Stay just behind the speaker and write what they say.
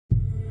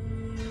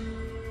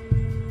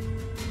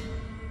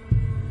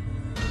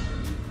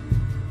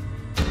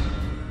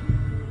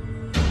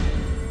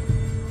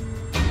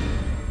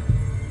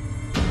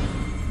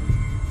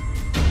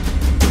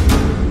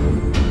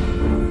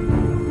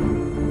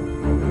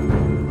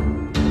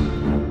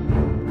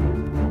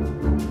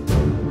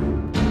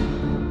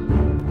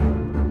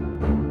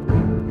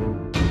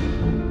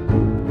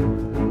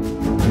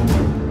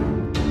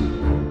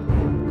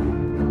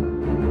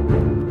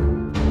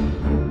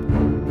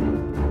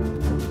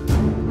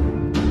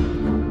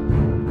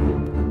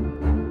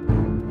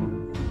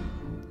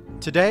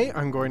Today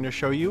I'm going to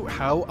show you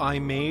how I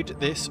made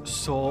this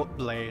saw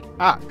blade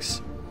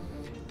axe.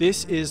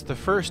 This is the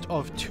first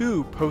of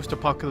two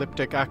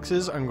post-apocalyptic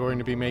axes I'm going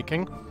to be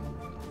making.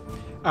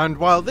 And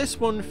while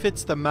this one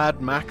fits the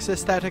Mad Max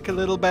aesthetic a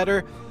little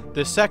better,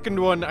 the second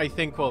one I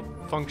think will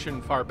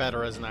function far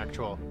better as an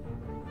actual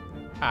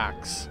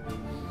axe.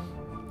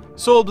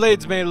 Saw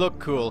blades may look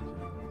cool,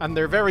 and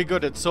they're very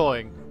good at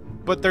sawing,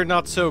 but they're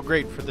not so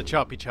great for the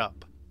choppy chop.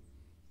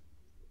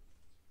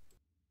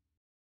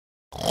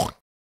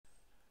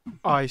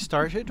 I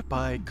started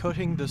by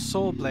cutting the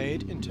saw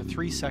blade into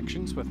 3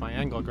 sections with my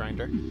angle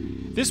grinder.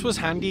 This was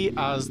handy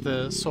as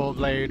the saw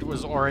blade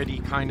was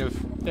already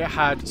it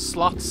had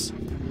slots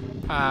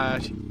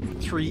at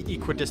 3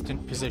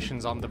 equidistant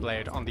positions on the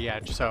blade on the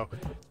edge, so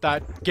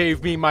that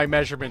gave me my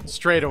measurement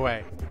straight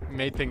away. It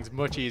made things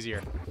much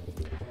easier.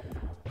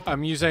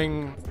 I'm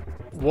using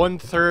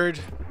 1/3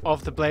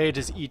 of the blade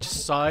as each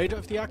side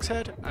of the axe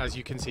head, as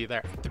you can see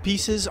there. The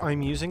pieces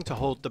I'm using to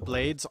hold the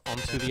blades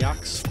onto the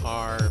axe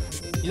are,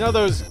 you know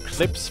those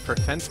clips for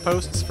fence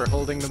posts for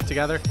holding them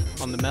together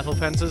on the metal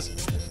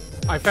fences?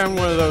 I found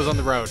one of those on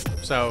the road,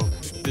 so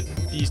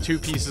these 2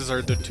 pieces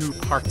are the 2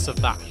 parts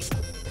of that.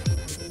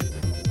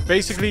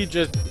 Basically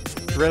just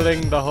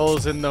drilling the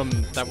holes in them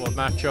that will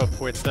match up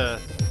with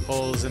the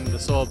holes in the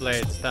saw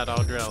blades that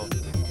I'll drill.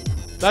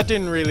 That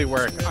didn't really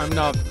work. I'm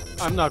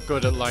not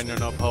good at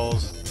lining up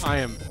holes. I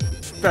am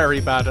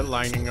very bad at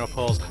lining up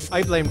holes.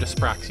 I blame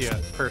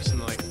dyspraxia,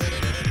 personally.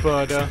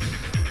 But,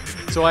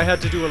 so I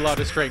had to do a lot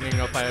of straightening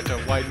up. I had to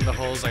widen the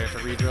holes, I had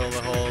to re-drill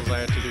the holes,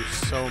 I had to do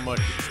so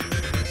much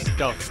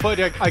stuff.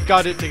 But I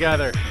got it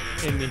together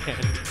in the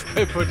end.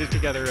 I put it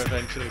together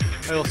eventually.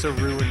 I also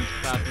ruined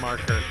that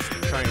marker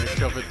trying to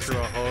shove it through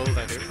a hole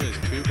that it was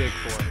too big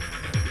for.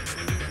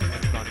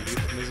 That's not a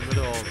euphemism at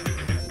all.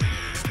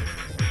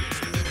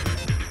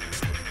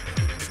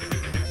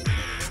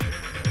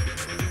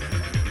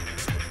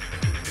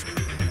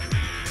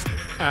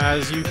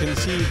 As you can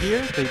see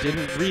here, they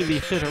didn't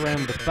really fit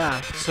around the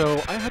back,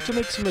 so I had to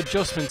make some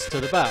adjustments to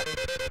the back.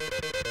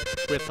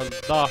 With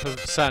a lot of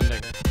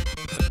sanding.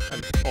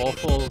 An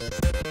awful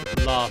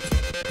lot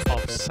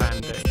of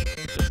sanding.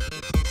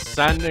 Just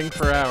sanding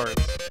for hours.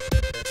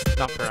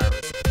 Not for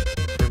hours.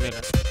 For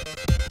minutes.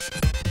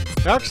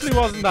 It actually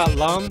wasn't that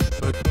long,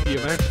 but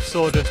the amount of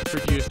sawdust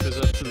produced was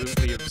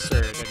absolutely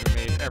absurd, and it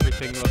made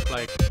everything look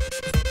like...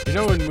 You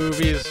know in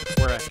movies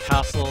where a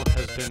castle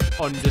has been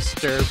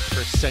undisturbed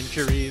for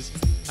centuries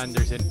and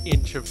there's an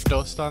inch of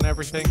dust on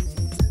everything?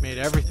 Made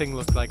everything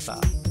look like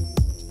that.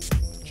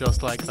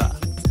 Just like that.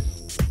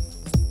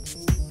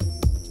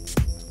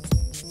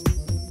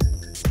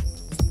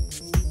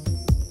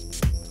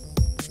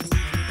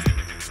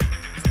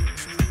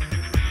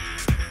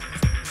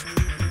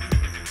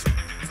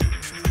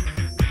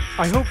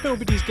 I hope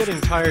nobody's getting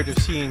tired of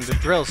seeing the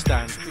drill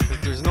stand, because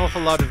there's an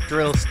awful lot of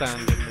drill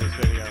stand in this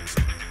video.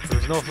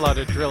 There's an awful lot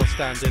of drill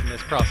stand in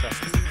this process.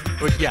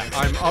 But yeah,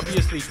 I'm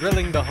obviously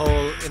drilling the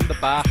hole in the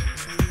back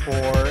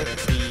for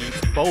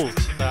the bolt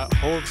that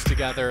holds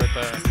together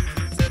the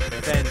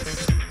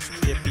fence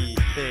tippy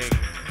thing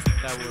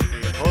that will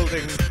be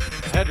holding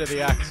the head of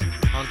the axe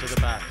onto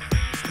the back.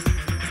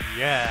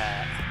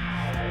 Yeah!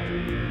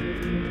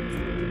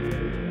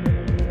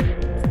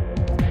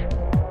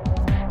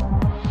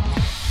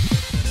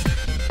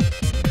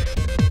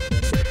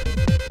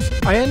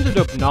 I ended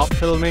up not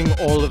filming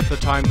all of the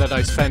time that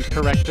I spent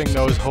correcting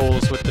those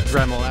holes with the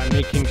Dremel and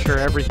making sure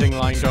everything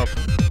lined up,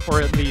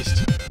 or at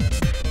least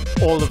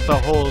all of the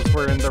holes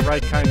were in the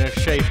right kind of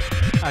shape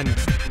and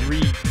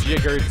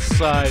rejiggered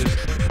size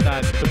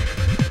that the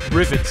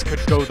rivets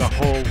could go the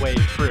whole way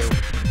through.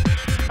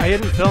 I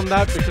didn't film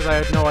that because I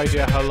had no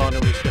idea how long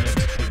it was going to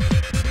take.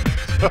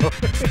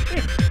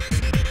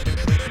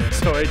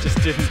 So I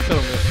just didn't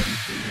film it.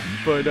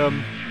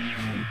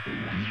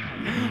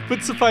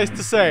 But suffice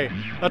to say,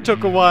 that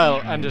took a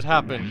while and it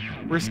happened.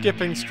 We're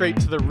skipping straight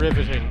to the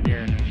riveting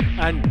here.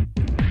 And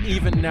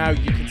even now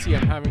you can see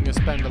I'm having to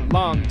spend a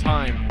long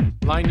time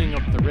lining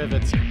up the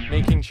rivets,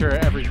 making sure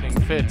everything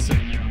fits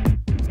and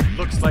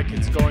looks like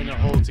it's going to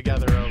hold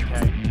together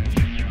okay.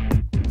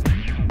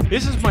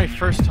 This is my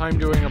first time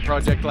doing a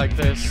project like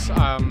this.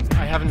 I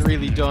haven't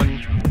really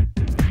done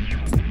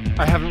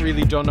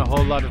a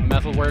whole lot of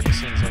metalwork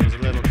since I was a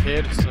little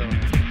kid, so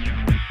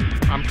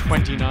I'm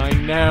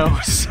 29 now,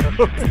 so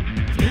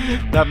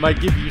that might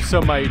give you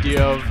some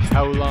idea of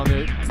how long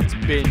it's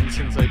been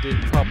since I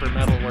did proper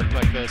metalwork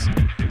like this.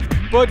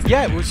 But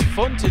yeah, it was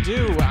fun to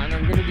do, and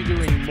I'm going to be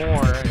doing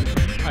more, and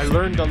I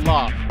learned a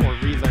lot, or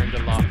relearned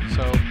a lot,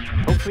 so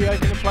hopefully I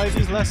can apply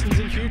these lessons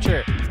in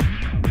future.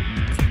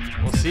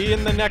 We'll see you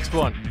in the next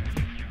one.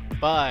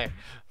 Bye.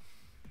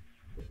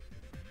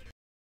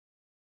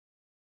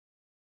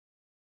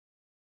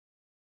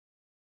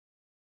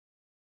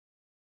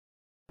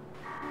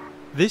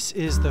 This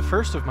is the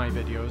first of my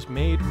videos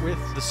made with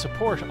the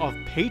support of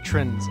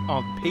patrons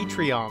of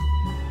Patreon.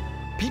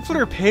 People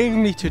are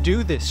paying me to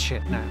do this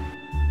shit now.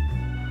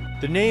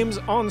 The names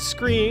on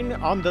screen,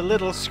 on the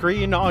little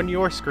screen on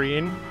your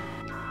screen,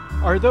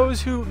 are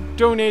those who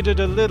donated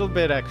a little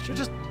bit extra,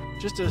 just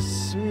just a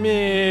smidge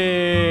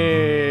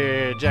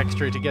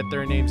extra to get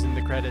their names in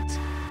the credits.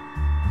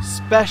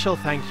 Special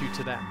thank you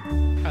to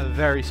them. A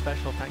very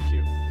special thank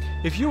you.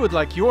 If you would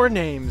like your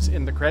names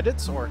in the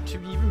credits, or to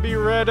even be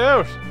read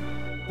out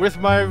with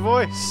my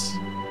voice,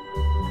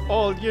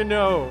 all you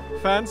know,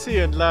 fancy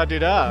and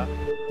la-di-da,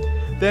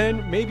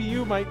 then maybe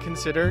you might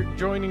consider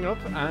joining up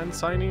and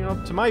signing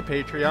up to my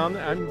Patreon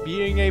and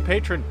being a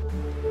patron.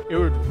 It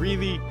would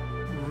really,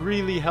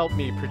 really help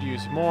me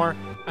produce more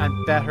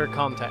and better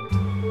content.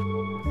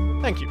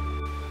 Thank you.